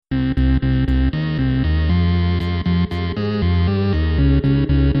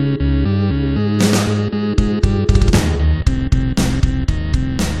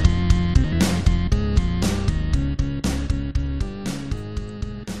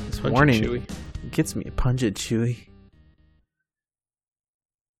Warning. Chewy. It gets me pungent, chewy.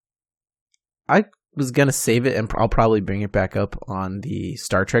 I was going to save it, and I'll probably bring it back up on the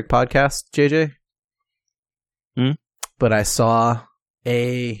Star Trek podcast, JJ. But I saw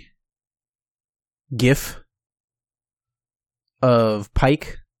a GIF of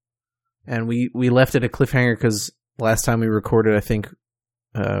Pike, and we left it a cliffhanger because last time we recorded, I think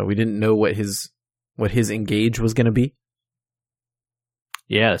we didn't know what his engage was going to be.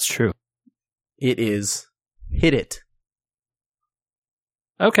 Yeah, that's true. It is Hit It.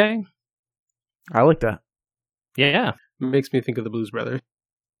 Okay. I like that. Yeah. Makes me think of the Blues Brothers.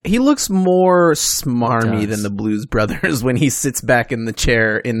 He looks more smarmy He does. than the Blues Brothers when he sits back in the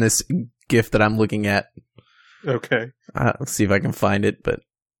chair in this GIF that I'm looking at. Okay. Let's see if I can find it, but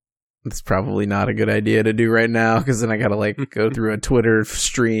it's probably not a good idea to do right now because then I gotta go through a Twitter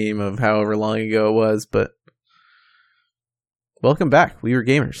stream of however long ago it was. But welcome back, We Were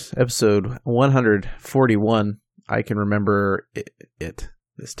Gamers, episode 141. I can remember it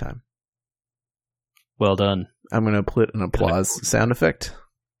this time. Well done. I'm gonna put an applause sound effect.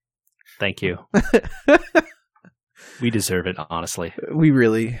 Thank you. We deserve it, honestly. We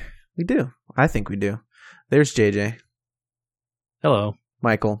do. I think we do. There's JJ. Hello.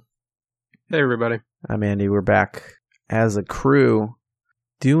 Michael. Hey, everybody. I'm Andy. We're back as a crew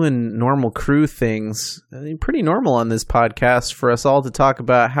doing normal crew things. I mean, pretty normal on this podcast for us all to talk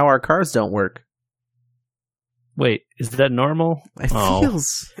about how our cars don't work. Wait, is that normal? It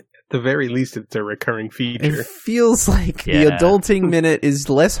feels... At the very least, it's a recurring feature. It feels like the Yeah. adulting minute is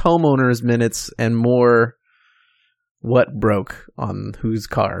less homeowners minutes and more what broke on whose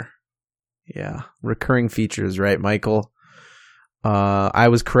car. Yeah, recurring features, right, Michael? I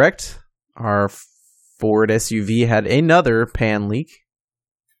was correct. Our Ford SUV had another pan leak,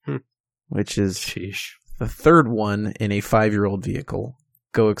 which is Sheesh. the third one in a 5-year-old vehicle.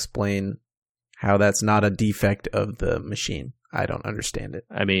 Go explain how that's not a defect of the machine. I don't understand it.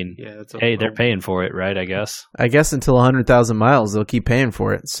 I mean, Yeah, that's hey, they're paying for it, right? I guess. I guess until 100,000 miles, they'll keep paying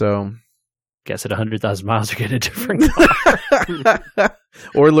for it. So, Guess at 100,000 miles, you get a different car.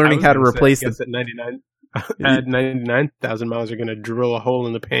 or learning how to replace the. the. At 99,000 miles, you're going to drill a hole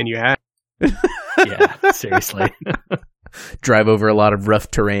in the pan you had. Yeah, seriously. Drive over a lot of rough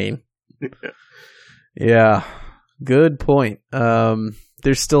terrain. Yeah, good point.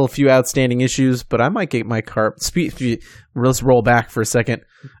 There's still a few outstanding issues, but I might get my car. Let's roll back for a second.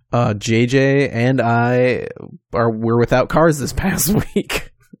 JJ and I we're without cars this past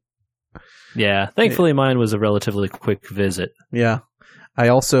week. Yeah, thankfully mine was a relatively quick visit. Yeah, I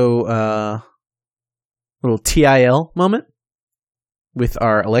also little TIL moment with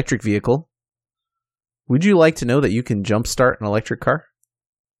our electric vehicle. Would you like to know that you can jumpstart an electric car?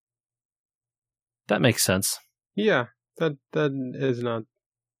 That makes sense. Yeah, that is not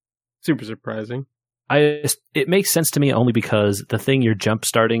super surprising. It makes sense to me only because the thing you're jump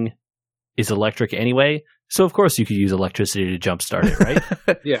starting is electric anyway. So of course you could use electricity to jump start it,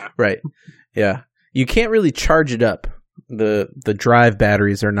 right? Yeah. Right. Yeah. You can't really charge it up. The drive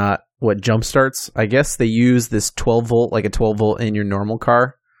batteries are not what jump starts. I guess they use this 12 volt, like a 12 volt in your normal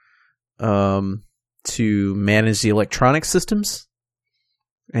car, to manage the electronic systems.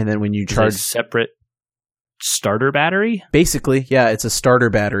 And then when you Is it charge a separate starter battery? basically, yeah, it's a starter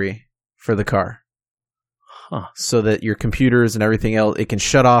battery for the car. Huh. So that your computers and everything else, it can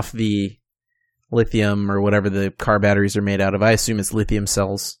shut off the lithium or whatever the car batteries are made out of. I assume it's lithium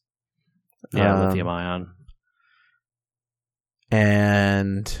cells. Yeah, lithium ion.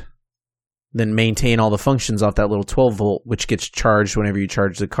 And then maintain all the functions off that little 12 volt, which gets charged whenever you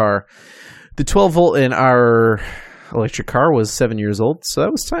charge the car. The 12 volt in our electric car was 7 years old, so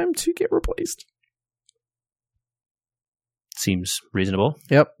that was time to get replaced. Seems reasonable.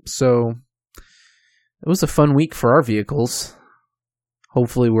 Yep, so it was a fun week for our vehicles.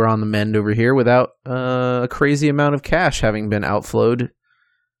 Hopefully we're on the mend over here without a crazy amount of cash having been outflowed.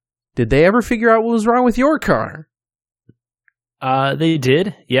 Did they ever figure out what was wrong with your car? They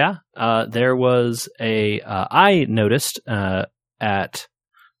did, yeah. There was I noticed at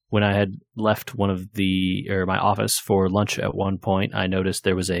when I had left my office for lunch at one point, I noticed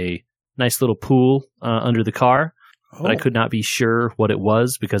there was a nice little pool under the car, but I could not be sure what it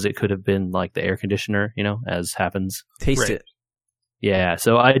was because it could have been like the air conditioner, as happens. Taste Right. it. Yeah,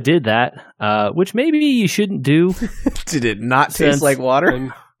 so I did that, which maybe you shouldn't do. Did it not taste Since- like water?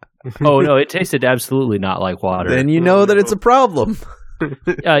 And Oh, no, it tasted absolutely not like water. Then you know that it's a problem.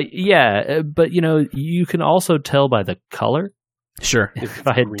 Yeah, but you can also tell by the color. Sure. If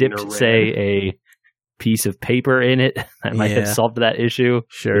I had green or dipped, red. say, a piece of paper in it, that might have Yeah. solved that issue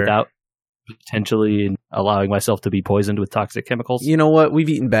Sure. without potentially allowing myself to be poisoned with toxic chemicals. You know what? We've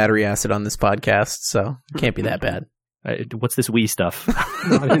eaten battery acid on this podcast, so it can't be that bad. What's this wee stuff?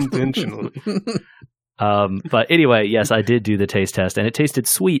 Not intentionally. But anyway, yes, I did do the taste test, and it tasted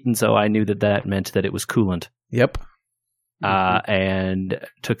sweet, and so I knew that meant that it was coolant. Yep. And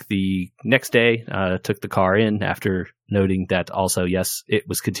took the next day, took the car in after noting that also, yes, it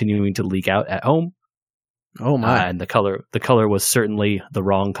was continuing to leak out at home. Oh my! And the color was certainly the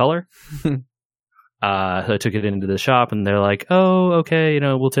wrong color. So I took it into the shop, and they're like, "Oh, okay,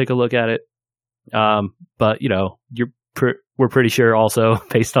 we'll take a look at it." But we're pretty sure also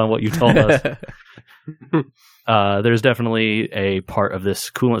based on what you told us. There's definitely a part of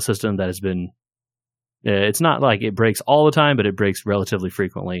this coolant system that has been. It's not like it breaks all the time, but it breaks relatively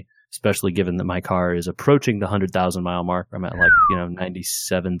frequently, especially given that my car is approaching the 100,000 mile mark. I'm at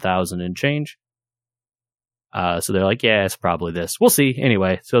 97,000 and change. So they're like, yeah, it's probably this. We'll see.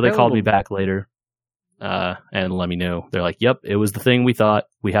 Anyway, so they called me back later and let me know. They're like, yep, it was the thing we thought.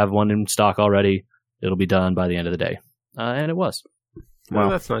 We have one in stock already. It'll be done by the end of the day. And it was. Wow.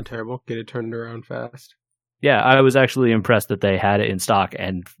 That's not terrible. Get it turned around fast. Yeah, I was actually impressed that they had it in stock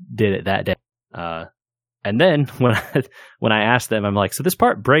and did it that day. And then when I asked them, I'm like, so this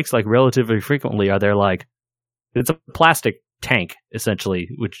part breaks like relatively frequently. Are they like, it's a plastic tank essentially,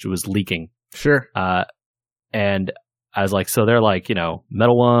 which was leaking. Sure. And I was like, so they're like,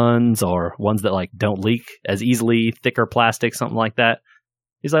 metal ones or ones that like don't leak as easily, thicker plastic, something like that.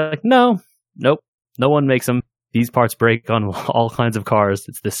 He's like, nope, no one makes them. These parts break on all kinds of cars.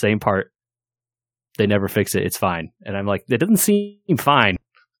 It's the same part. They never fix it. It's fine. And I'm like, it doesn't seem fine.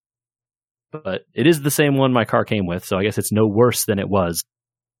 But it is the same one my car came with, so I guess it's no worse than it was.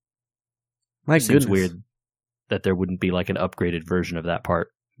 My goodness. Seems weird that there wouldn't be like an upgraded version of that part.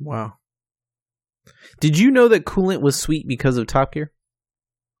 Wow. Did you know that coolant was sweet because of Top Gear?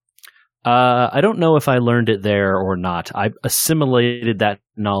 I don't know if I learned it there or not. I assimilated that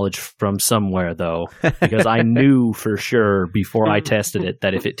knowledge from somewhere, though, because I knew for sure before I tested it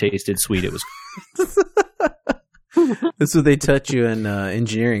that if it tasted sweet, it was. That's what they taught you in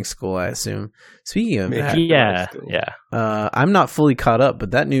engineering school, I assume. Speaking of that, yeah. I'm not fully caught up,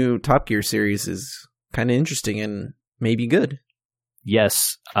 but that new Top Gear series is kind of interesting and maybe good.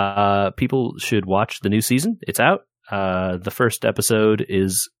 Yes, people should watch the new season. It's out. The first episode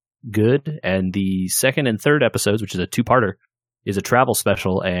is good, and the second and third episodes, which is a two-parter, is a travel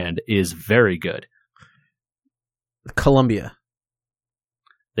special and is very good. Colombia.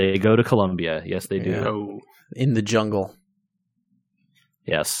 They go to Colombia. Yes, they do. Yeah. In the jungle.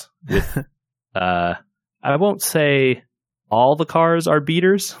 Yes. With, I won't say all the cars are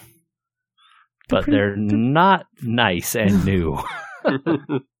beaters, but they're not nice and new.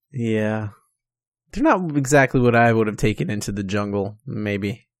 Yeah. They're not exactly what I would have taken into the jungle,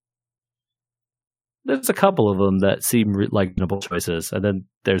 maybe. There's a couple of them that seem like reasonable choices, and then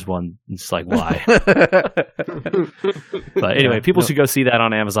there's one that's like, why? But anyway, people should go see that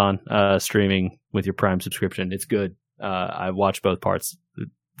on Amazon streaming with your Prime subscription. It's good. I watched both parts.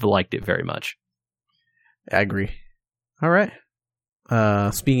 Liked it very much. I agree. All right.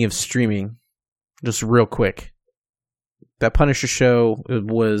 Speaking of streaming, just real quick, that Punisher show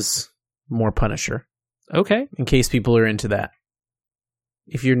was more Punisher. Okay. In case people are into that.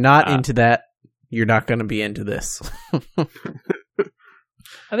 If you're not into that, you're not going to be into this. I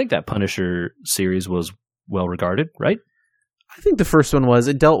think that Punisher series was well regarded, right? I think the first one was.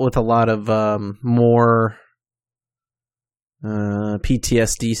 It dealt with a lot of more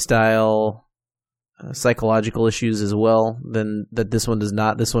PTSD style psychological issues as well than that this one does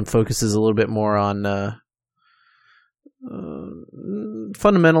not. This one focuses a little bit more on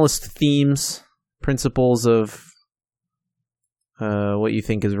fundamentalist themes, principles of what you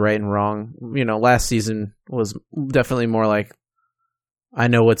think is right and wrong. Last season was definitely more like, I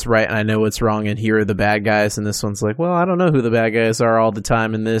know what's right and I know what's wrong, and here are the bad guys. And this one's like, well, I don't know who the bad guys are all the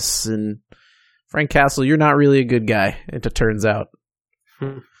time in this. And Frank Castle, you're not really a good guy, it turns out.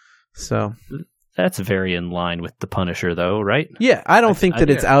 So that's very in line with the Punisher, though, right? Yeah, I don't think that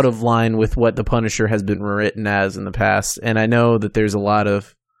it's out of line with what the Punisher has been written as in the past. And I know that there's a lot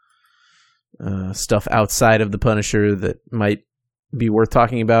of stuff outside of the Punisher that might be worth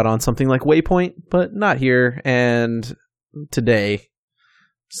talking about on something like Waypoint, but not here and today.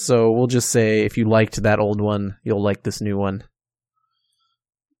 So we'll just say if you liked that old one, you'll like this new one.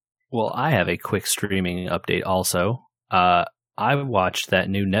 Well, I have a quick streaming update also. I watched that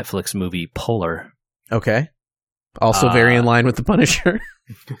new Netflix movie, Polar. Okay. Also very in line with the Punisher.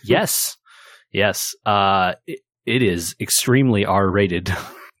 Yes. It is extremely R-rated.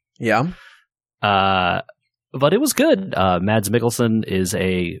 Yeah. But it was good. Mads Mikkelsen is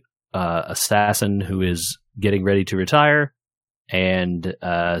a assassin who is getting ready to retire, and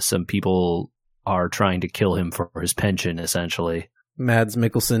some people are trying to kill him for his pension, essentially. Mads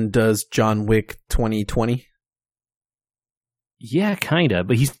Mikkelsen does John Wick 2020. Yeah, kind of,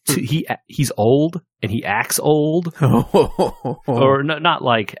 but he's old and he acts old, or not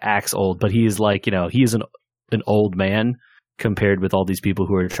like acts old, but he's like, he is an old man compared with all these people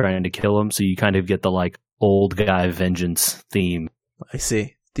who are trying to kill him. So you kind of get the like old guy vengeance theme. I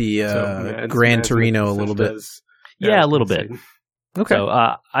see the Gran Torino a little bit. Yeah, a little bit. Okay, so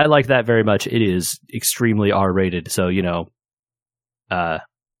I like that very much. It is extremely R-rated, so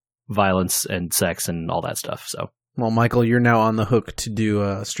violence and sex and all that stuff. So. Well, Michael, you're now on the hook to do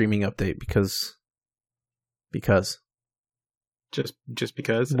a streaming update because. Just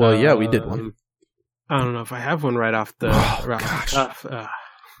because. Well, yeah, we did one. I don't know if I have one right off the. Gosh. What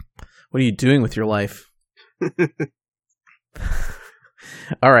are you doing with your life?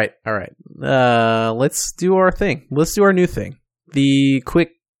 All right. Let's do our thing. Let's do our new thing. We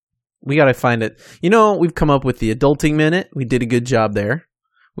got to find it. We've come up with the Adulting Minute. We did a good job there.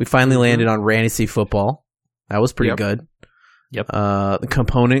 We finally landed on Fantasy Football. That was pretty good. Yep. The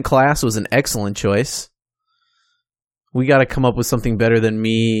Component Class was an excellent choice. We got to come up with something better than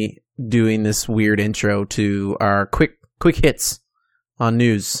me doing this weird intro to our quick hits on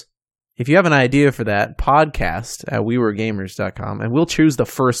news. If you have an idea for that, podcast at weweregamers.com, and we'll choose the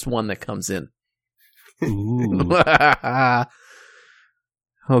first one that comes in. Ooh.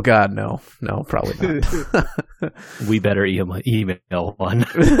 Oh, God, no. No, probably not. We better email one.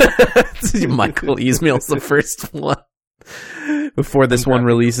 Michael emails the first one before this one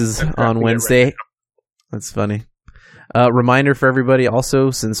releases on Wednesday. Right. That's funny. Reminder for everybody also,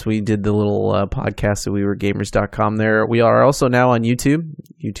 since we did the little podcast at weweregamers.com there, we are also now on YouTube,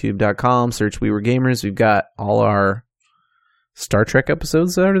 youtube.com, search We Were Gamers. We've got all our Star Trek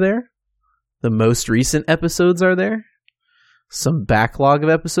episodes that are there. The most recent episodes are there. Some backlog of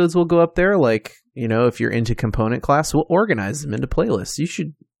episodes will go up there. Like, if you're into Component Class, we'll organize them into playlists. You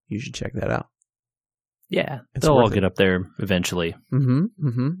should check that out. Yeah, they'll all get up there eventually.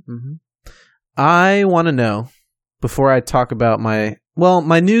 I want to know, before I talk about my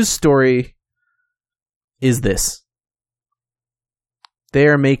news story is this. They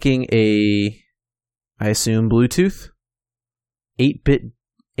are making I assume Bluetooth.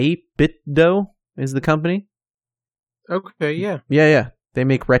 8BitDo is the company. Okay, yeah. Yeah. They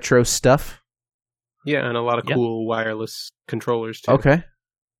make retro stuff. Yeah, and a lot of cool wireless controllers, too. Okay,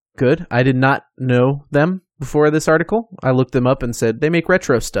 good. I did not know them before this article. I looked them up and said, they make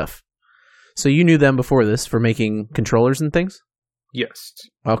retro stuff. So you knew them before this for making controllers and things? Yes.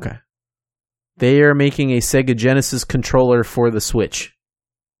 Okay. They are making a Sega Genesis controller for the Switch.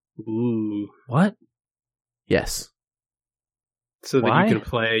 Ooh. What? Yes. So that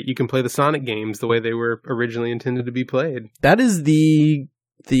you can play the Sonic games the way they were originally intended to be played. That is the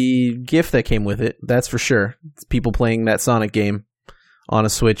gift that came with it. That's for sure. It's people playing that Sonic game on a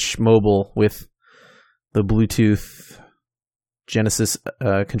Switch mobile with the Bluetooth Genesis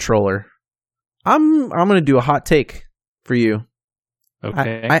controller. I'm going to do a hot take for you.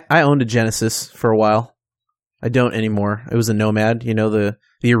 Okay. I owned a Genesis for a while. I don't anymore. It was a Nomad,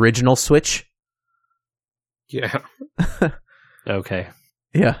 the original Switch. Yeah. Okay.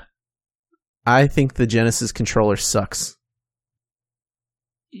 Yeah. I think the Genesis controller sucks.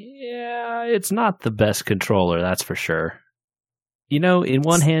 Yeah, it's not the best controller, that's for sure. In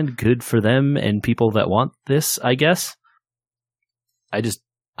one hand, good for them and people that want this, I guess.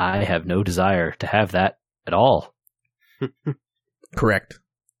 I have no desire to have that at all. Correct.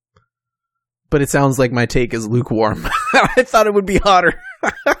 But it sounds like my take is lukewarm. I thought it would be hotter.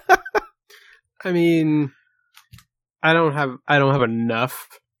 I mean, I don't have enough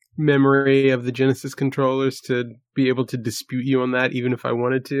memory of the Genesis controllers to be able to dispute you on that, even if I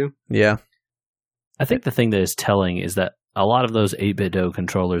wanted to. Yeah. I think the thing that is telling is that a lot of those 8BitDo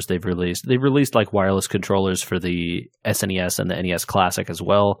controllers they've released like wireless controllers for the SNES and the NES Classic as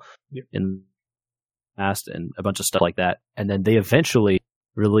well in the past, and a bunch of stuff like that. And then they eventually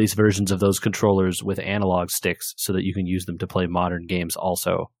release versions of those controllers with analog sticks so that you can use them to play modern games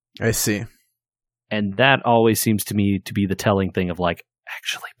also. I see. And that always seems to me to be the telling thing of like,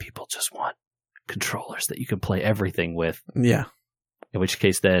 actually, people just want controllers that you can play everything with. Yeah. In which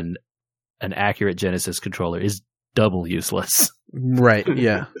case, then an accurate Genesis controller is double useless. Right.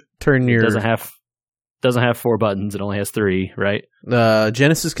 Yeah. Turn your doesn't have 4 buttons. It only has 3. Right.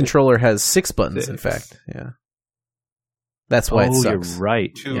 Genesis controller has 6 buttons. 6. In fact. Yeah. That's why it sucks. You're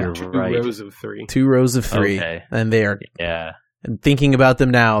right. Two right. rows of 3. 2 rows of 3. Okay. And they are. Yeah. And thinking about them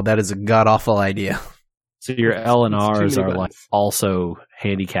now, that is a god awful idea. So your L and It's too R's many are like buttons. also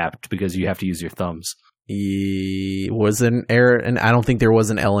handicapped because you have to use your thumbs. Was an error, and I don't think there was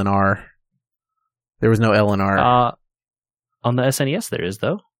an L and R. There was no L and R On the SNES there is,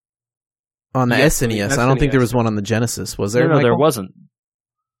 though. on the Yes, on the SNES. I don't think there SNES. was one on the Genesis. Was there? No, there Michael? wasn't.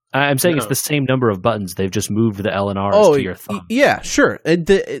 I'm saying it's No. the same number of buttons. They've just moved the L and R's Oh, to your thumb. yeah, sure.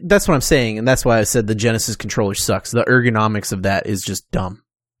 That's what I'm saying, and that's why I said the Genesis controller sucks. The ergonomics of that is just dumb.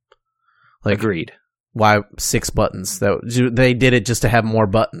 Like, Agreed. why 6 buttons? They did it just to have more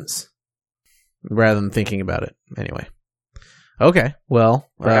buttons, rather than thinking about it. Anyway, okay. Well,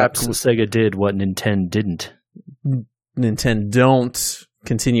 Perhaps Sega did what Nintendo didn't. Nintendo don't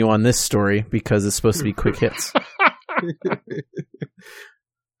continue on this story because it's supposed to be quick hits.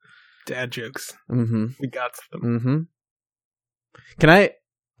 Dad jokes. Mm-hmm. We got them. Mm-hmm.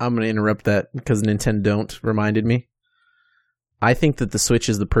 I'm going to interrupt that because Nintendo don't reminded me. I think that the Switch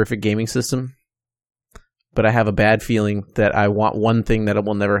is the perfect gaming system, but I have a bad feeling that I want one thing that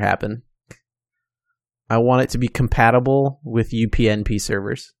will never happen. I want it to be compatible with UPnP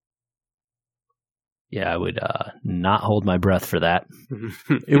servers. Yeah, I would not hold my breath for that.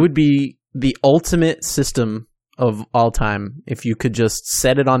 It would be the ultimate system of all time if you could just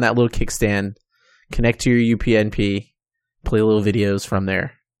set it on that little kickstand, connect to your UPnP, play little videos from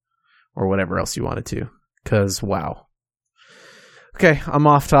there, or whatever else you wanted to. Because, wow. Okay, I'm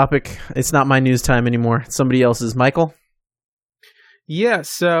off topic. It's not my news time anymore. It's somebody else's. Michael? Yeah,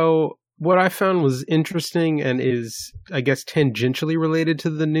 so what I found was interesting and is, I guess, tangentially related to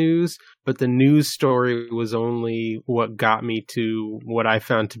the news, but the news story was only what got me to what I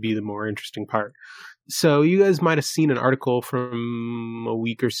found to be the more interesting part. So you guys might have seen an article from a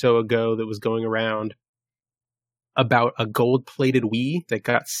week or so ago that was going around about a gold-plated Wii that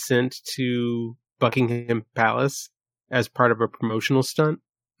got sent to Buckingham Palace as part of a promotional stunt.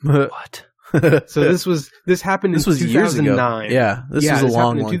 What? So this happened This in was 2009. years ago. Yeah, this was a this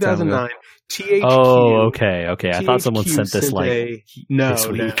long, happened in long time ago. 2009. THQ. Oh, okay. I thought someone THQ sent this like this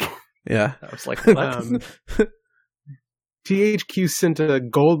week. Yeah. I was like, what? THQ sent a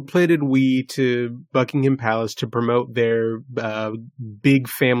gold-plated Wii to Buckingham Palace to promote their Big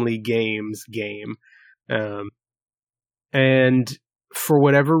Family Games game. And for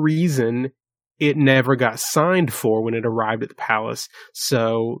whatever reason, it never got signed for when it arrived at the palace.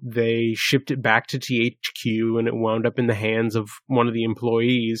 So they shipped it back to THQ, and it wound up in the hands of one of the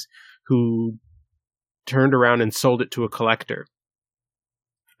employees who turned around and sold it to a collector.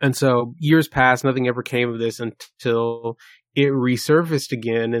 And so years passed, nothing ever came of this until it resurfaced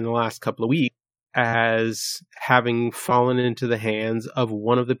again in the last couple of weeks as having fallen into the hands of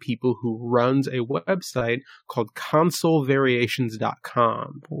one of the people who runs a website called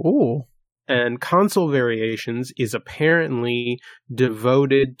consolevariations.com. Ooh. And Console Variations is apparently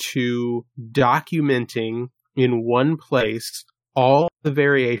devoted to documenting in one place all the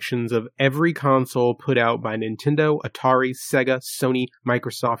variations of every console put out by Nintendo, Atari, Sega, Sony,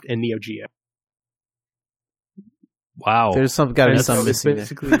 Microsoft, and Neo Geo. Wow. There's got to be And so something it's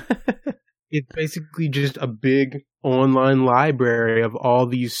missing there. It's basically just a big online library of all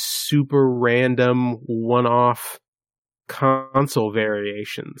these super random one-off console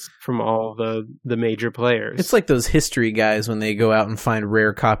variations from all the major players. It's like those history guys when they go out and find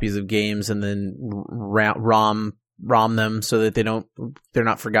rare copies of games and then ROM them so that they're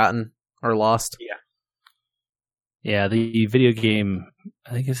not forgotten or lost. Yeah, the video game,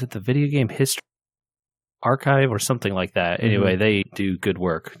 I think is it the Video Game History Archive or something like that. Anyway, they do good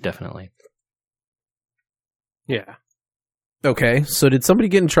work, definitely. Yeah. Okay, so did somebody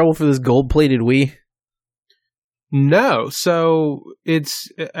get in trouble for this gold-plated Wii? No, so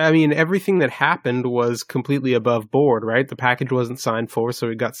everything that happened was completely above board, right? The package wasn't signed for, so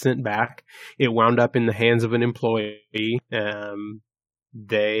it got sent back. It wound up in the hands of an employee.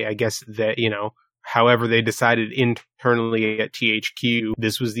 However they decided internally at THQ,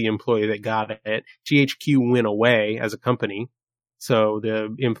 this was the employee that got it. THQ went away as a company, so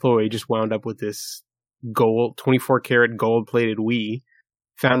the employee just wound up with this 24-karat gold-plated Wii.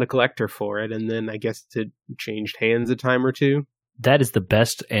 Found a collector for it, and then I guess it changed hands a time or two. That is the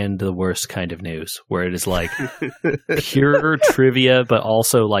best and the worst kind of news, where it is like pure trivia, but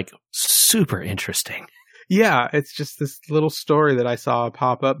also like super interesting. Yeah, it's just this little story that I saw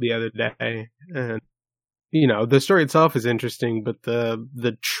pop up the other day. And, the story itself is interesting, but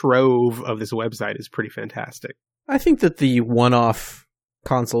the trove of this website is pretty fantastic. I think that the one-off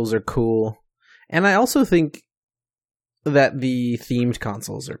consoles are cool. And I also think that the themed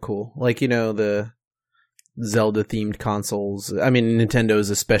consoles are cool. Like, the Zelda-themed consoles. I mean, Nintendo's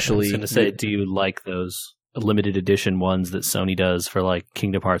especially... I was going to say, do you like those limited edition ones that Sony does for like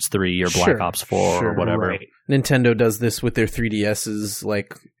Kingdom Hearts 3 or Black Ops 4 or whatever. Right. Nintendo does this with their 3DSs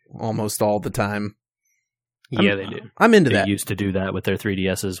like almost all the time. Yeah, they do. I'm into They that. used to do that with their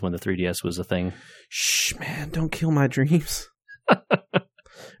 3DSs when the 3DS was a thing. Shh, man, don't kill my dreams. All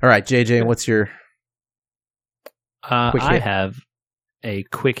right, JJ, what's your quick I hit? have a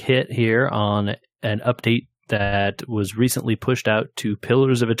quick hit here on an update that was recently pushed out to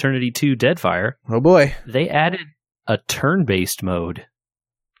Pillars of Eternity 2 Deadfire. Oh boy. They added a turn-based mode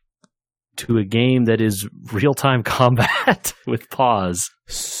to a game that is real-time combat with pause.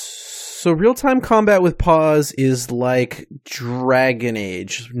 So real-time combat with pause is like Dragon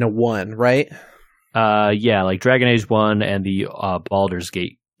Age 1, right? Yeah, like Dragon Age 1 and the Baldur's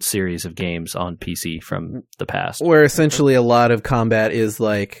Gate series of games on PC from the past. Where essentially a lot of combat is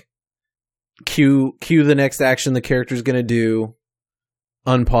like cue the next action the character's going to do,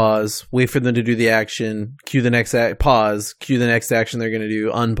 unpause, wait for them to do the action, cue the next pause, cue the next action they're going to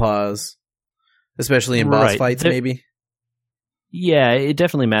do, unpause. Especially in boss fights, maybe? Yeah, it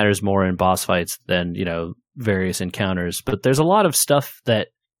definitely matters more in boss fights than, various encounters. But there's a lot of stuff that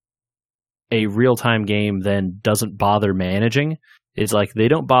a real-time game then doesn't bother managing. It's like they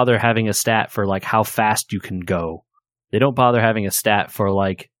don't bother having a stat for like how fast you can go. They don't bother having a stat for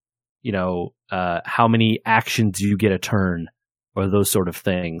like, how many actions you get a turn or those sort of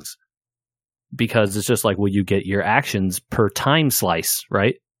things. Because it's just like, well, you get your actions per time slice,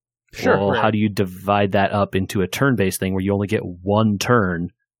 right? Sure. Well, right. how do you divide that up into a turn-based thing where you only get one turn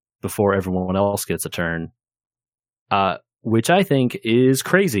before everyone else gets a turn? Which I think is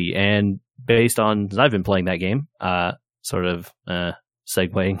crazy. And based on, I've been playing that game, sort of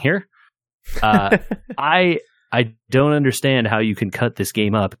segueing here. I don't understand how you can cut this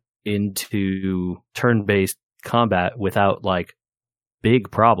game up into turn-based combat without like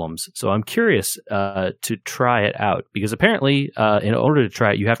big problems. So I'm curious to try it out because apparently in order to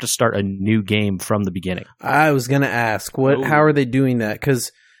try it, you have to start a new game from the beginning. I was going to ask, how are they doing that?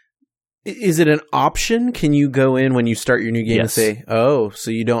 Because is it an option? Can you go in when you start your new game and say, so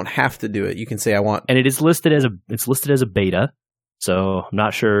you don't have to do it. You can say, I want. And it is listed as a beta. So I'm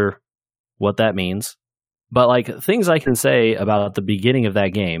not sure what that means. But like things I can say about the beginning of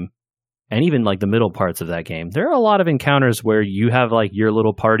that game and even like the middle parts of that game, there are a lot of encounters where you have like your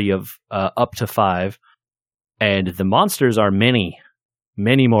little party of up to 5, and the monsters are many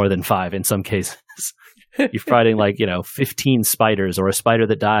more than 5 in some cases. You're fighting like, 15 spiders or a spider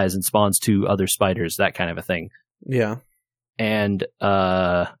that dies and spawns 2 other spiders, that kind of a thing. Yeah. And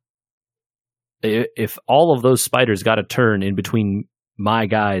if all of those spiders got a turn in between my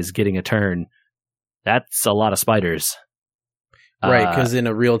guys getting a turn, that's a lot of spiders. Right, because in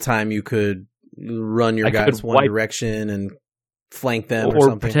a real time you could run your guys one direction and flank them or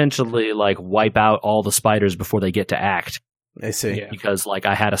something. Or potentially like wipe out all the spiders before they get to act. I see. Yeah. Because like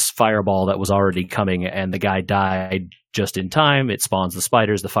I had a fireball that was already coming and the guy died just in time. It spawns the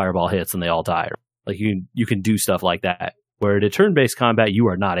spiders, the fireball hits, and they all die. Like you can do stuff like that. Where in turn-based combat, you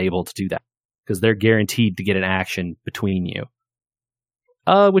are not able to do that because they're guaranteed to get an action between you.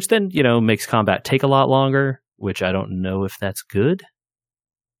 Which then, makes combat take a lot longer, which I don't know if that's good.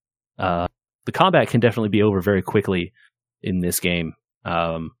 The combat can definitely be over very quickly in this game,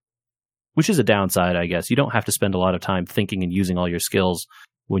 which is a downside, I guess. You don't have to spend a lot of time thinking and using all your skills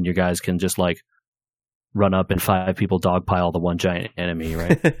when your guys can just like run up and 5 people dogpile the one giant enemy,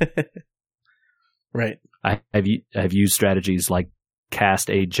 right? Right. I've used strategies like cast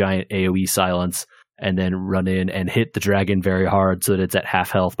a giant AoE silence and then run in and hit the dragon very hard so that it's at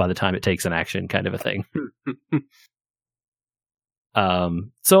half health by the time it takes an action, kind of a thing.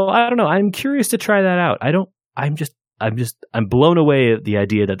 So I don't know. I'm curious to try that out. I'm blown away at the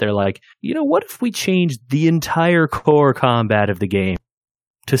idea that they're like, what if we changed the entire core combat of the game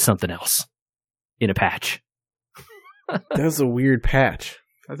to something else in a patch? That's a weird patch.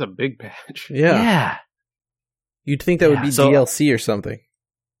 That's a big patch. Yeah. You'd think that would be DLC or something.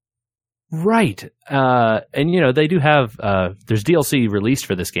 Right. And, they do have, there's DLC released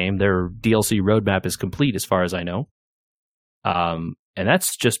for this game. Their DLC roadmap is complete as far as I know. And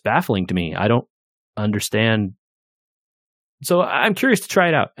that's just baffling to me. I don't understand. So I'm curious to try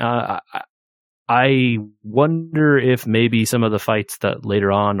it out. I wonder if maybe some of the fights that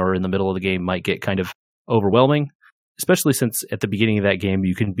later on or in the middle of the game might get kind of overwhelming, especially since at the beginning of that game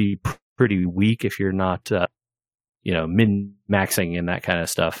you can be pretty weak if you're not, min-maxing and that kind of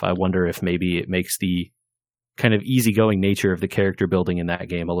stuff. I wonder if maybe it makes the kind of easygoing nature of the character building in that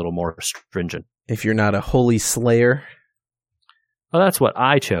game a little more stringent. If you're not a holy slayer. Well, that's what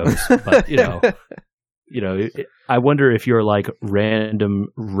I chose, but I wonder if your like random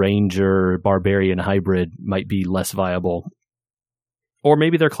ranger barbarian hybrid might be less viable, or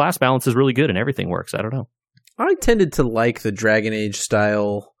maybe their class balance is really good and everything works. I don't know. I tended to like the Dragon Age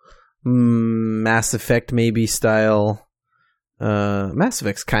style, Mass Effect maybe style. Mass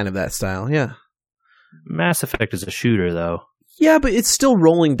Effect's kind of that style, yeah. Mass Effect is a shooter, though. Yeah, but it's still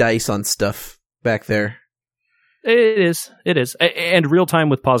rolling dice on stuff back there. It is. And real-time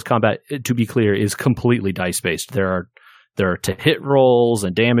with pause combat, to be clear, is completely dice-based. There are to-hit rolls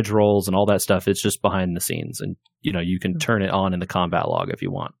and damage rolls and all that stuff. It's just behind the scenes. And, you can turn it on in the combat log if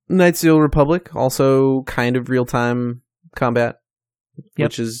you want. Knights of the Old Republic, also kind of real-time combat,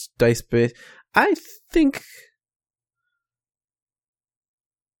 which is dice-based. I think...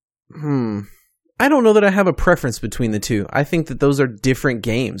 I don't know that I have a preference between the two. I think that those are different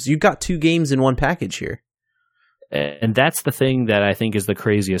games. You've got two games in one package here. And that's the thing that I think is the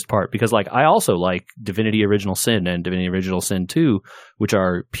craziest part, because like I also like Divinity Original Sin and Divinity Original Sin 2, which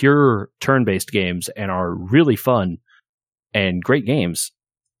are pure turn-based games and are really fun and great games.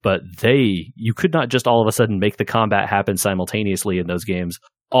 But you could not just all of a sudden make the combat happen simultaneously in those games.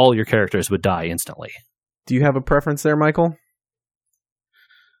 All your characters would die instantly. Do you have a preference there, Michael?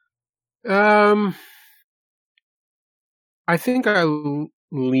 I think I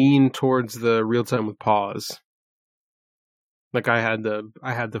lean towards the real time with pause. Like I had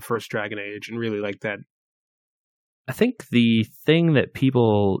the first Dragon Age and really liked that. I think the thing that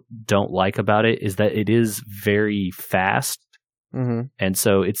people don't like about it is that it is very fast. Mm-hmm. And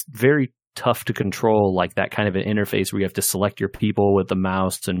so it's very tough to control like that kind of an interface where you have to select your people with the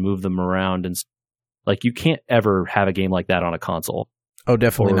mouse and move them around. And like you can't ever have a game like that on a console. Oh,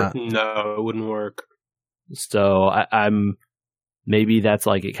 definitely not. No, it wouldn't work. So I'm maybe that's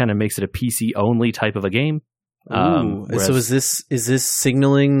like it kind of makes it a PC only type of a game. So is this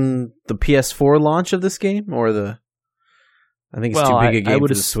signaling the PS4 launch of this game or the? I think it's too big a game for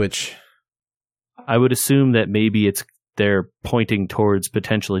the Switch. I would assume that maybe they're pointing towards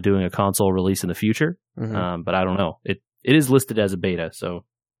potentially doing a console release in the future, but I don't know. It is listed as a beta, so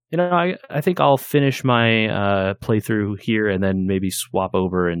I think I'll finish my playthrough here and then maybe swap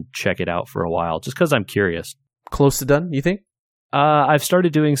over and check it out for a while, just because I'm curious. Close to done, you think? I've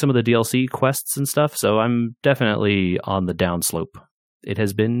started doing some of the DLC quests and stuff, so I'm definitely on the downslope. It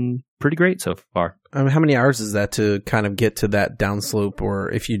has been pretty great so far. How many hours is that to kind of get to that downslope,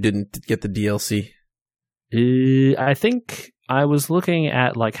 or if you didn't get the DLC? I think I was looking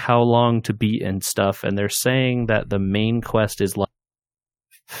at like how long to beat and stuff, and they're saying that the main quest is like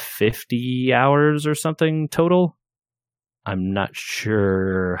 50 hours or something total. I'm not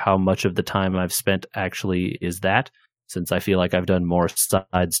sure how much of the time I've spent actually is that, since I feel like I've done more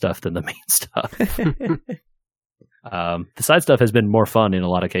side stuff than the main stuff. The side stuff has been more fun in a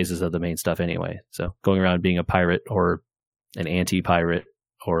lot of cases than the main stuff anyway. So going around being a pirate or an anti-pirate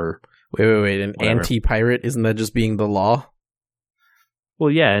or... Wait. An anti-pirate? Isn't that just being the law? Well,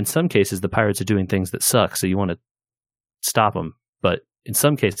 yeah, in some cases the pirates are doing things that suck, so you want to stop them. But in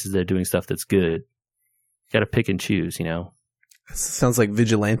some cases they're doing stuff that's good. You got to pick and choose, Sounds like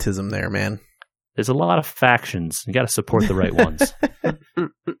vigilantism there, man. There's a lot of factions. You got to support the right ones.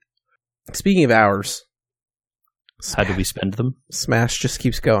 Speaking of hours, how do we spend them? Smash just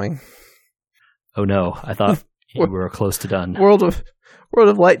keeps going. Oh no, I thought you were close to done. World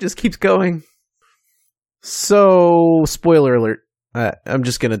of Light just keeps going. So, spoiler alert. I'm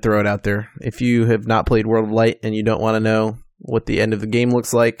just going to throw it out there. If you have not played World of Light and you don't want to know what the end of the game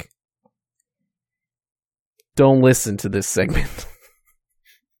looks like, don't listen to this segment.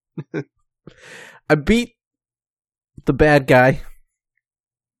 I beat the bad guy.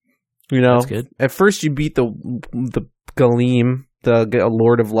 That's good. At first you beat the Galeem, the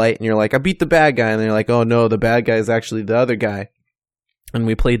Lord of Light, and you're like, I beat the bad guy, and they're like, oh no, the bad guy is actually the other guy. And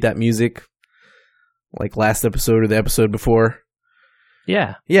we played that music like last episode or the episode before.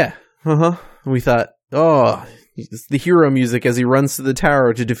 Yeah. Yeah. And we thought, oh, it's the hero music as he runs to the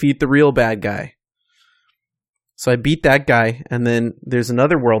tower to defeat the real bad guy. So I beat that guy, and then there's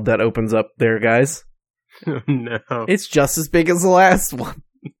another world that opens up there, guys. Oh, no. It's just as big as the last one.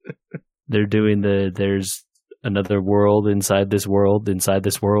 They're doing there's another world inside this world, inside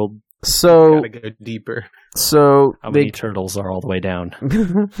this world. So gotta go deeper. So how many turtles are all the way down?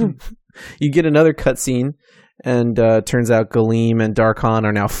 You get another cutscene, and turns out Galeem and Darkon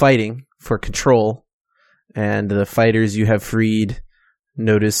are now fighting for control. And the fighters you have freed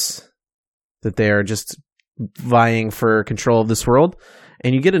notice that they are just vying for control of this world.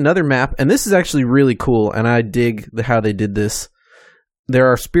 And you get another map, and this is actually really cool, and I dig how they did this. There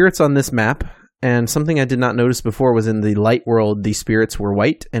are spirits on this map, and something I did not notice before was in the light world, the spirits were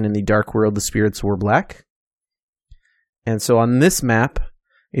white, and in the dark world, the spirits were black. And so on this map,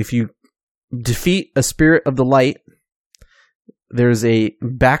 if you defeat a spirit of the light, there's a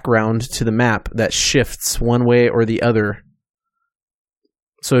background to the map that shifts one way or the other.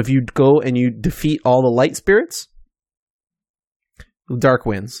 So if you go and you defeat all the light spirits, dark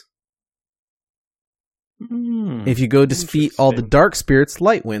wins. If you go defeat all the dark spirits,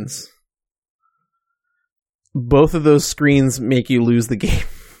 light wins. Both of those screens make you lose the game.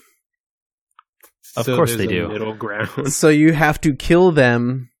 Of course they do. Middle ground. So you have to kill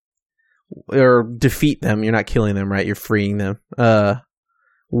them or defeat them. You're not killing them, right? You're freeing them.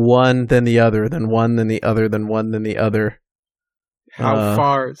 One, then the other, then one, then the other, then one, then the other. How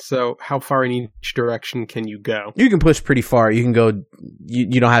far in each direction can you go? You can push pretty far. You can go.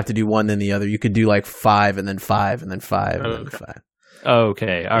 You don't have to do one then the other. You could do like 5 and then 5 and then 5 and then 5.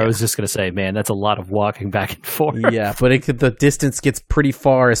 Okay, I was just gonna say, man, that's a lot of walking back and forth. Yeah, but the distance gets pretty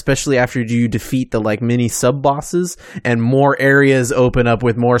far, especially after you defeat the like mini sub bosses, and more areas open up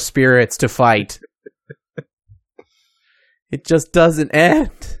with more spirits to fight. It just doesn't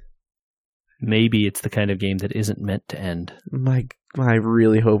end. Maybe it's the kind of game that isn't meant to end. I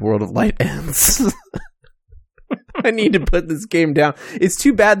really hope World of Light ends. I need to put this game down. It's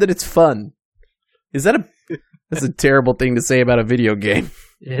too bad that it's fun. That's a terrible thing to say about a video game.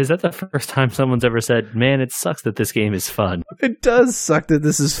 Is that the first time someone's ever said, man, it sucks that this game is fun? It does suck that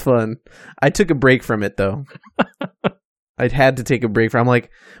this is fun. I took a break from it, though. I'd had to take a break from it. I'm like,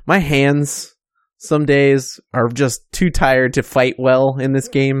 my hands some days are just too tired to fight well in this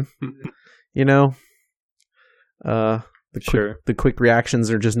game. You know? The quick reactions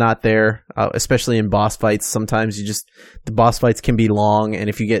are just not there, especially in boss fights. Sometimes the boss fights can be long, and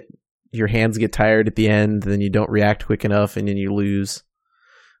if your hands get tired at the end, then you don't react quick enough, and then you lose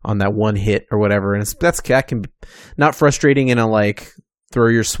on that one hit or whatever. And that can be not frustrating in a like throw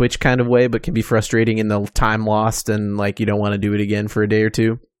your switch kind of way, but can be frustrating in the time lost and like you don't want to do it again for a day or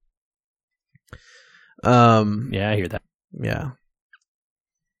two. Yeah, I hear that. Yeah.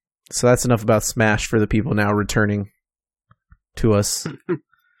 So that's enough about Smash for the people now returning to us.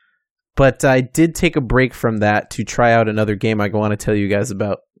 But I did take a break from that to try out another game I want to tell you guys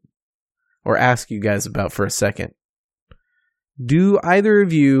about, or ask you guys about for a second. Do either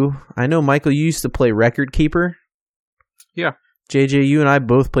of you, I know Michael, you used to play Record Keeper. Yeah. JJ, you and I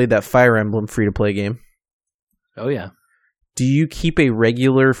both played that Fire Emblem free-to-play game. Oh, yeah. Do you keep a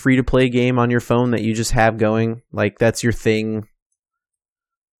regular free-to-play game on your phone that you just have going? Like, that's your thing?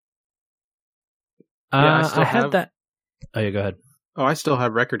 I had that. Oh, yeah, go ahead. Oh, I still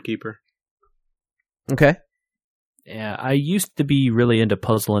have Record Keeper. Okay. Yeah, I used to be really into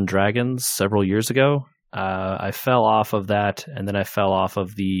Puzzle and Dragons several years ago. I fell off of that, and then I fell off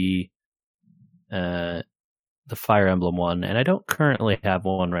of the Fire Emblem one, and I don't currently have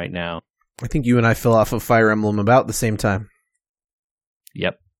one right now. I think you and I fell off of Fire Emblem about the same time.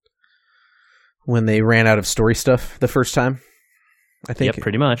 Yep. When they ran out of story stuff the first time, I think. Yep,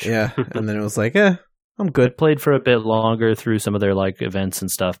 pretty much. Yeah, and then it was like, I'm good. I played for a bit longer through some of their like events and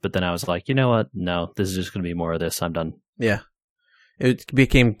stuff, but then I was like, you know what? No, this is just going to be more of this. I'm done. Yeah. It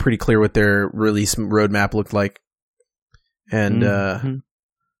became pretty clear what their release roadmap looked like. And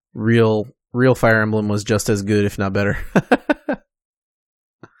real Fire Emblem was just as good, if not better.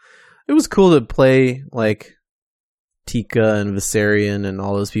 It was cool to play like Tika and Viserion and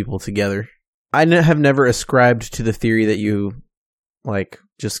all those people together. I have never ascribed to the theory that you like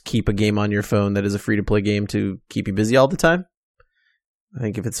just keep a game on your phone that is a free-to-play game to keep you busy all the time. I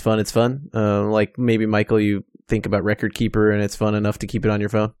think if it's fun, it's fun. Like maybe, Michael, you think about Record Keeper and it's fun enough to keep it on your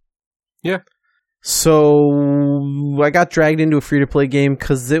phone. Yeah. So I got dragged into a free-to-play game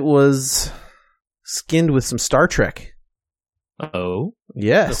because it was skinned with some Star Trek. Oh.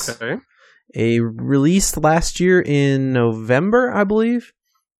 Yes. Okay. A released last year in November, I believe.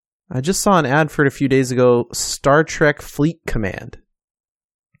 I just saw an ad for it a few days ago. Star Trek Fleet Command.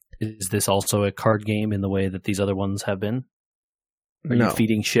 Is this also a card game in the way that these other ones have been? Are No. you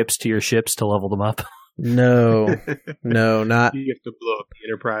feeding ships to your ships to level them up? No, not. You have to blow up the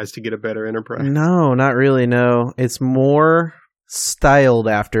Enterprise to get a better Enterprise. No, not really. No, it's more styled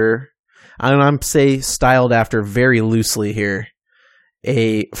after. I'm say styled after very loosely here.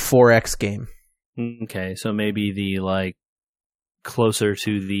 A 4X game. Okay, so maybe the like closer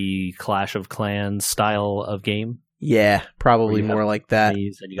to the Clash of Clans style of game. Yeah, probably more like that. And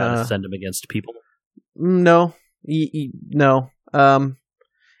you got to send them against people. No, no.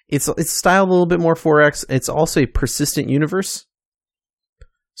 It's styled a little bit more 4X. It's also a persistent universe.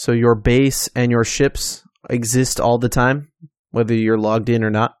 So your base and your ships exist all the time, whether you're logged in or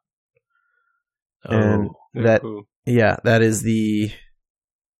not. And Cool. yeah, that is the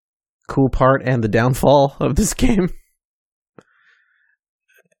cool part and the downfall of this game.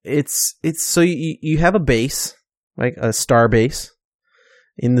 it's so you have a base, like a star base.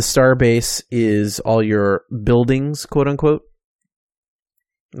 In the star base is all your buildings, quote unquote.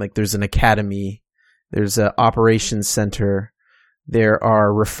 Like there's an academy, there's an operations center, there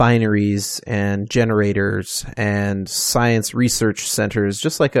are refineries and generators and science research centers,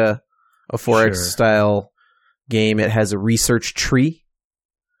 just like a 4X style game. It has a research tree.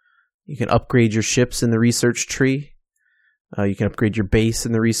 You can upgrade your ships in the research tree. You can upgrade your base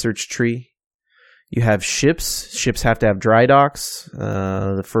in the research tree. You have ships. Ships have to have dry docks.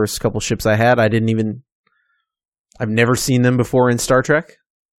 The first couple ships I had, I've never seen them before in Star Trek.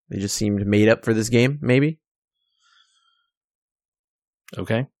 They just seemed made up for this game, maybe.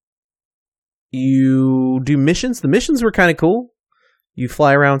 Okay. You do missions. The missions were kind of cool. You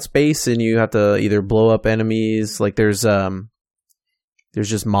fly around space and you have to either blow up enemies. Like there's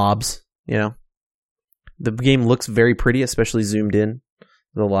just mobs, you know. The game looks very pretty, especially zoomed in.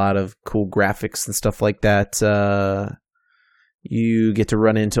 There's a lot of cool graphics and stuff like that. You get to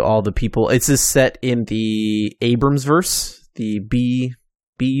run into all the people. It's just set in the Abramsverse, the B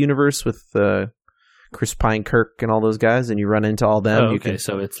universe with Chris Pine Kirk and all those guys, and you run into all them. Oh, okay,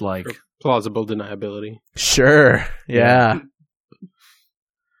 so it's like plausible deniability. Sure, yeah.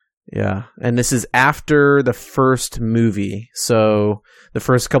 Yeah, and this is after the first movie. So the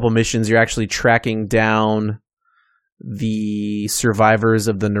first couple missions, you're actually tracking down the survivors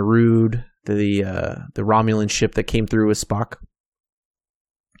of the Nerude, the Romulan ship that came through with Spock.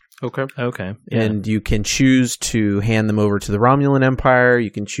 Okay. Yeah. And you can choose to hand them over to the Romulan Empire. You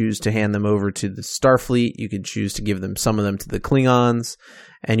can choose to hand them over to the Starfleet. You can choose to give them some of them to the Klingons.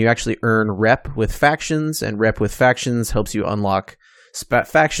 And you actually earn rep with factions, and rep with factions helps you unlock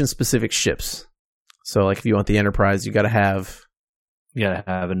faction-specific ships. So, like, if you want the Enterprise, you got to have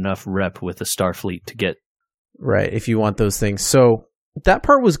enough rep with the Starfleet to get right. If you want those things, so that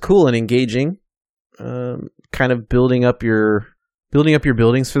part was cool and engaging. Kind of building up your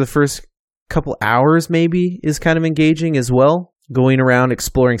buildings for the first couple hours, maybe, is kind of engaging as well. Going around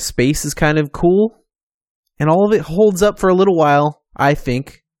exploring space is kind of cool, and all of it holds up for a little while, I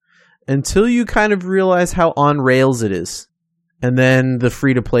think, until you kind of realize how on rails it is. And then the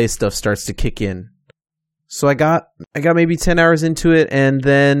free-to-play stuff starts to kick in. So I got maybe 10 hours into it, and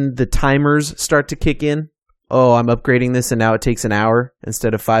then the timers start to kick in. Oh, I'm upgrading this, and now it takes an hour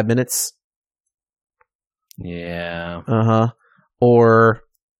instead of 5 minutes. Yeah. Or,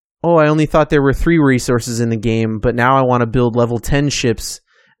 oh, I only thought there were 3 resources in the game, but now I want to build level 10 ships,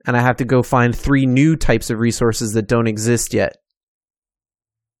 and I have to go find 3 new types of resources that don't exist yet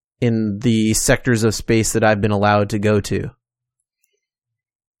in the sectors of space that I've been allowed to go to.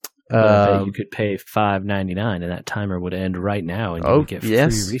 You could pay $5.99 and that timer would end right now, and you would get free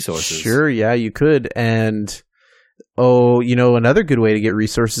resources. Sure, yeah, you could. And another good way to get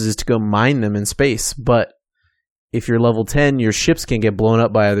resources is to go mine them in space. But if you're level 10, your ships can get blown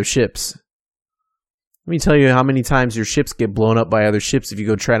up by other ships. Let me tell you how many times your ships get blown up by other ships if you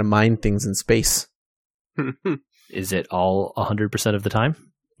go try to mine things in space. Is it all 100% of the time?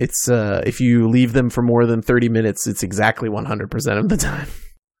 It's if you leave them for more than 30 minutes, it's exactly 100% of the time.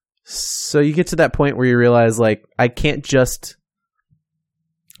 So you get to that point where you realize, like, I can't just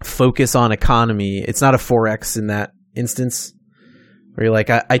focus on economy. It's not a 4X in that instance where you're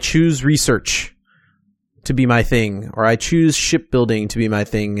like, I choose research to be my thing, or I choose shipbuilding to be my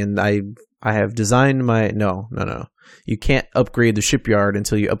thing, and I have designed my... No. You can't upgrade the shipyard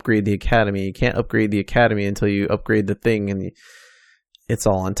until you upgrade the academy. You can't upgrade the academy until you upgrade the thing, and it's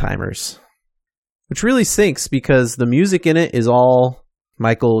all on timers. Which really stinks, because the music in it is all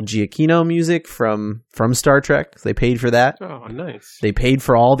Michael Giacchino music from Star Trek. They paid for that. Oh, nice. They paid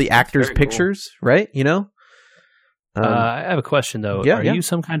for all the actors' pictures, cool. Right? You know? I have a question, though. Are you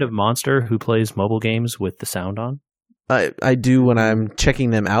some kind of monster who plays mobile games with the sound on? I do when I'm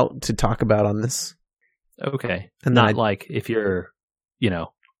checking them out to talk about on this. Okay. And not like if you're,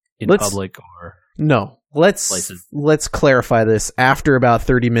 in public or... No. Let's clarify this. After about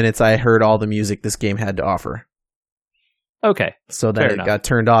 30 minutes, I heard all the music this game had to offer. Okay. So then it got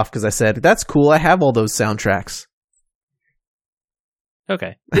turned off because I said, that's cool. I have all those soundtracks.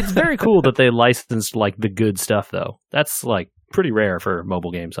 Okay. It's very cool that they licensed like the good stuff, though. That's like pretty rare for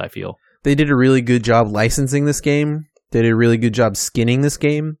mobile games, I feel. They did a really good job licensing this game. They did a really good job skinning this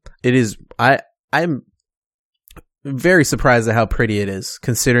game. It is... I'm very surprised at how pretty it is,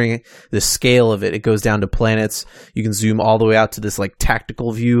 considering the scale of it. It goes down to planets. You can zoom all the way out to this like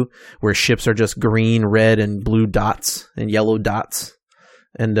tactical view where ships are just green, red, and blue dots and yellow dots.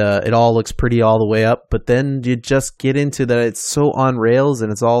 And it all looks pretty all the way up. But then you just get into that it's so on rails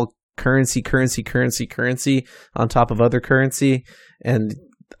and it's all currency on top of other currency. And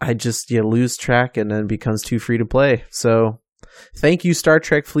I just lose track and then it becomes too free to play. So thank you, Star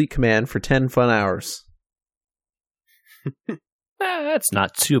Trek Fleet Command, for 10 fun hours. That's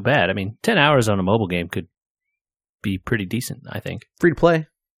not too bad. I mean, 10 hours on a mobile game could be pretty decent, I think. Free to play,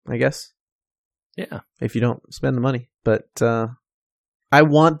 I guess. Yeah. If you don't spend the money. But I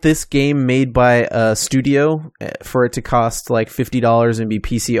want this game made by a studio for it to cost like $50 and be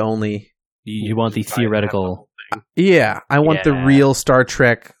PC only. You want the theoretical... Yeah, I want the real Star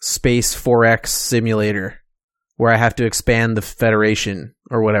Trek Space 4X simulator where I have to expand the Federation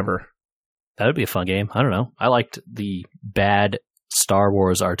or whatever. That would be a fun game. I don't know. I liked the bad Star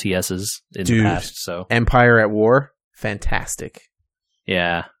Wars RTSs in the past. So Empire at War, fantastic.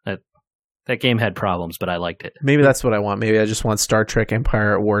 Yeah, that game had problems, but I liked it. Maybe that's what I want. Maybe I just want Star Trek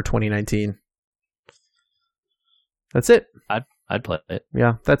Empire at War 2019. That's it. I'd play it.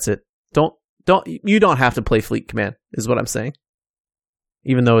 Yeah, that's it. You don't have to play Fleet Command, is what I'm saying.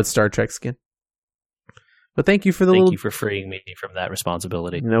 Even though it's Star Trek skin. But thank you for Thank you for freeing me from that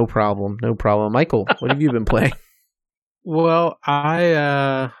responsibility. No problem. Michael, what have you been playing? Well,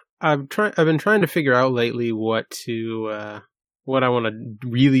 I've been trying to figure out lately what I want to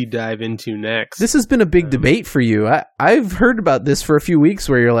really dive into next. This has been a big debate for you. I've heard about this for a few weeks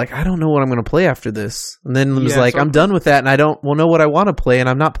where you're like, I don't know what I'm going to play after this. And then it was I'm done with that and I don't know what I want to play and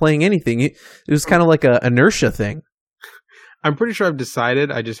I'm not playing anything. It was kind of like a inertia thing. I'm pretty sure I've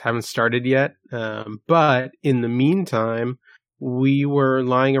decided. I just haven't started yet. But in the meantime, we were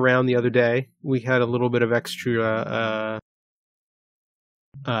lying around the other day. We had a little bit of extra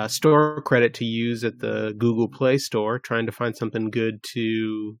store credit to use at the Google Play Store, trying to find something good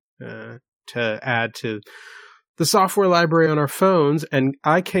to add to the software library on our phones. And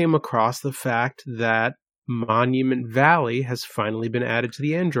I came across the fact that Monument Valley has finally been added to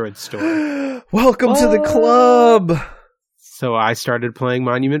the Android store. Welcome to the club! So I started playing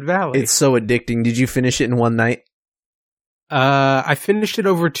Monument Valley. It's so addicting. Did you finish it in one night? I finished it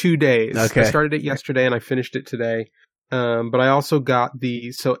over 2 days. Okay. I started it yesterday and I finished it today. But I also got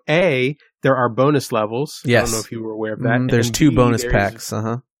there are bonus levels. Yes. I don't know if you were aware of that. There's and 2 bonus packs.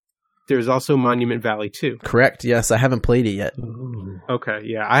 There's also Monument Valley 2. Correct. Yes, I haven't played it yet. Ooh. Okay,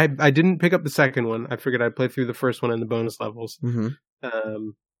 yeah. I didn't pick up the second one. I figured I'd play through the first one and the bonus levels. Mm-hmm.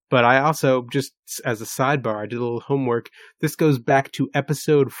 But I also, just as a sidebar, I did a little homework. This goes back to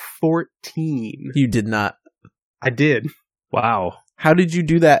episode 14. You did not. I did. Wow. How did you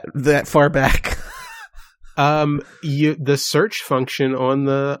do that far back? The search function on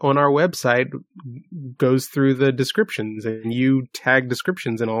our website goes through the descriptions, and you tag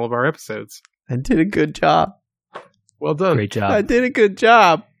descriptions in all of our episodes. I did a good job. Well done. Great job. I did a good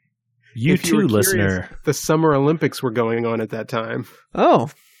job. You If you too, were curious, listener. The Summer Olympics were going on at that time, Oh,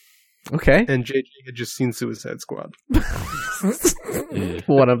 okay. and JJ had just seen Suicide Squad.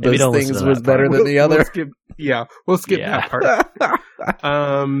 One of Maybe those don't listen things to was that better part. than the other. We'll skip Yeah. that part.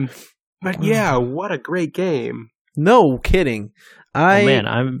 But yeah, what a great game. No kidding. Oh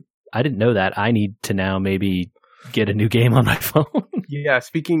man, I didn't know that. I need to now maybe get a new game on my phone. Yeah,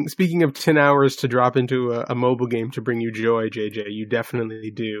 speaking of 10 hours to drop into a mobile game to bring you joy, JJ, you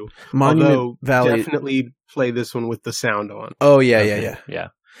definitely do. Monument Although, Valley. definitely play this one with the sound on. Oh yeah. Yeah.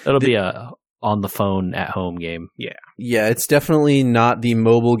 That'll be a on the phone at home game. Yeah, it's definitely not the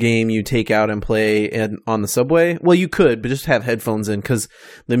mobile game you take out and play on the subway. Well, you could, but just have headphones in because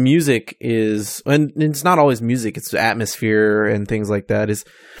the music is, and it's not always music, it's atmosphere and things like that.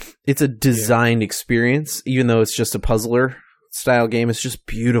 It's a designed experience, even though it's just a puzzler style game. It's just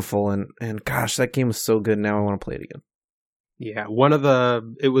beautiful, and gosh, that game was so good. Now I want to play it again. Yeah,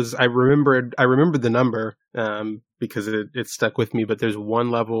 I remembered the number because it stuck with me, but there's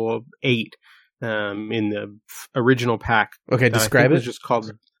one level of 8 in the original pack. Okay, describe it. It was just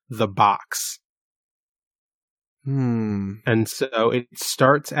called The Box. And so it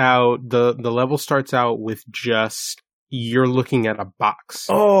starts out, the level starts out with just, you're looking at a box.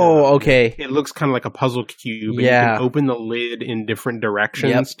 Oh, okay. It looks kind of like a puzzle cube. And Yeah. you can open the lid in different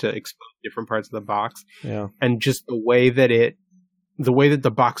directions to expose different parts of the box. Yeah. And just the way that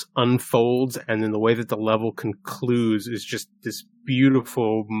the box unfolds and then the way that the level concludes is just this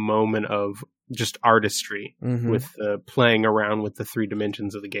beautiful moment of just artistry with playing around with the 3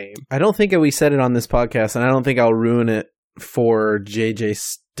 dimensions of the game. I don't think we said it on this podcast, and I don't think I'll ruin it for JJ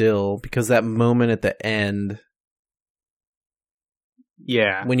still, because that moment at the end,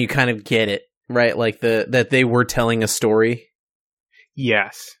 Yeah. when you kind of get it, right? Like that they were telling a story.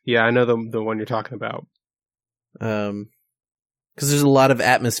 Yes. Yeah, I know the one you're talking about. Because there's a lot of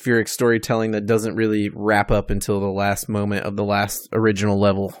atmospheric storytelling that doesn't really wrap up until the last moment of the last original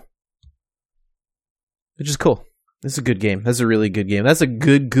level, which is cool. This is a good game. That's a really good game. That's a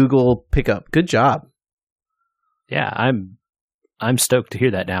good Google pickup. Good job. Yeah, I'm stoked to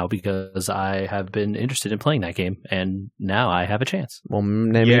hear that now because I have been interested in playing that game, and now I have a chance. Well,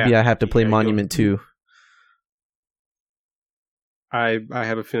 maybe I have to play Monument 2. I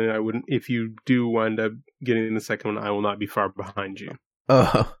have a feeling I wouldn't. If you do wind up getting the second one, I will not be far behind you.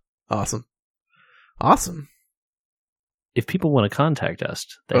 Oh, awesome. Awesome. If people want to contact us,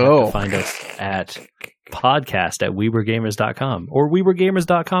 they have to find us at podcast@wewergamers.com or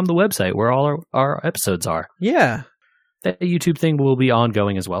wewergamers.com, the website where all our episodes are. Yeah. That YouTube thing will be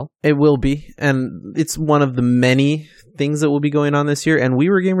ongoing as well. It will be. And it's one of the many things that will be going on this year. And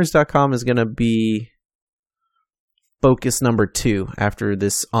wewergamers.com is going to be focus number 2 after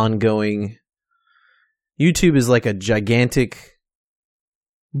this ongoing. YouTube is like a gigantic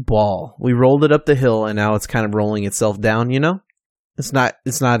ball. We rolled it up the hill and now it's kind of rolling itself down, you know? It's not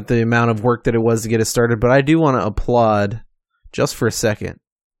the amount of work that it was to get it started, but I do want to applaud just for a second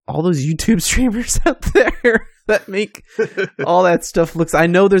all those YouTube streamers out there that make all that stuff looks. I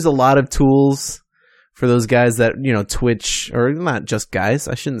know there's a lot of tools for those guys that, you know, Twitch, or not just guys,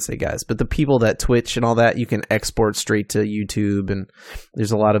 I shouldn't say guys, but the people that Twitch and all that, you can export straight to YouTube, and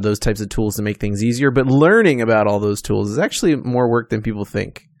there's a lot of those types of tools to make things easier, but learning about all those tools is actually more work than people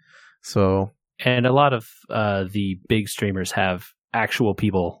think. So, and a lot of the big streamers have actual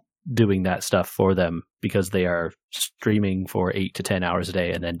people doing that stuff for them because they are streaming for 8 to 10 hours a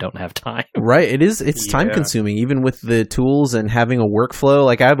day and then don't have time. Right. It's time consuming, even with the tools and having a workflow.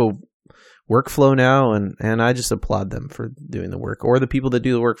 Like I have a workflow now, and I just applaud them for doing the work, or the people that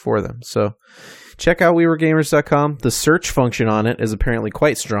do the work for them. So check out wewergamers.com. The search function on it is apparently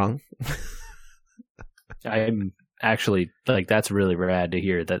quite strong. I'm actually, like, that's really rad to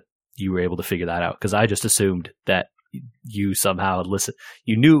hear that you were able to figure that out, because I just assumed that you somehow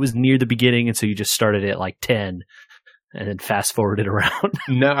you knew it was near the beginning, and so you just started at like 10 and then fast forwarded around.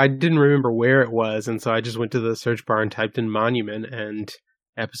 No, I didn't remember where it was, and so I just went to the search bar and typed in Monument, and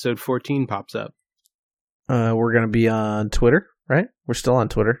episode 14 pops up. We're going to be on Twitter, right? We're still on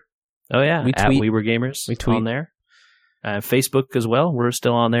Twitter. Oh, yeah. We at tweet. We Were Gamers. We tweet on there. Facebook as well. We're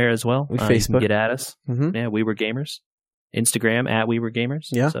still on there as well. We You Facebook. can get at us. Mm-hmm. Yeah, We Were Gamers. Instagram at We Were Gamers.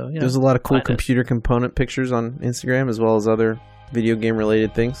 Yeah. So, yeah, there's a lot of cool find computer component pictures on Instagram, as well as other video game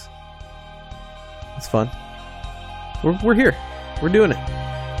related things. It's fun. We're here. We're doing it.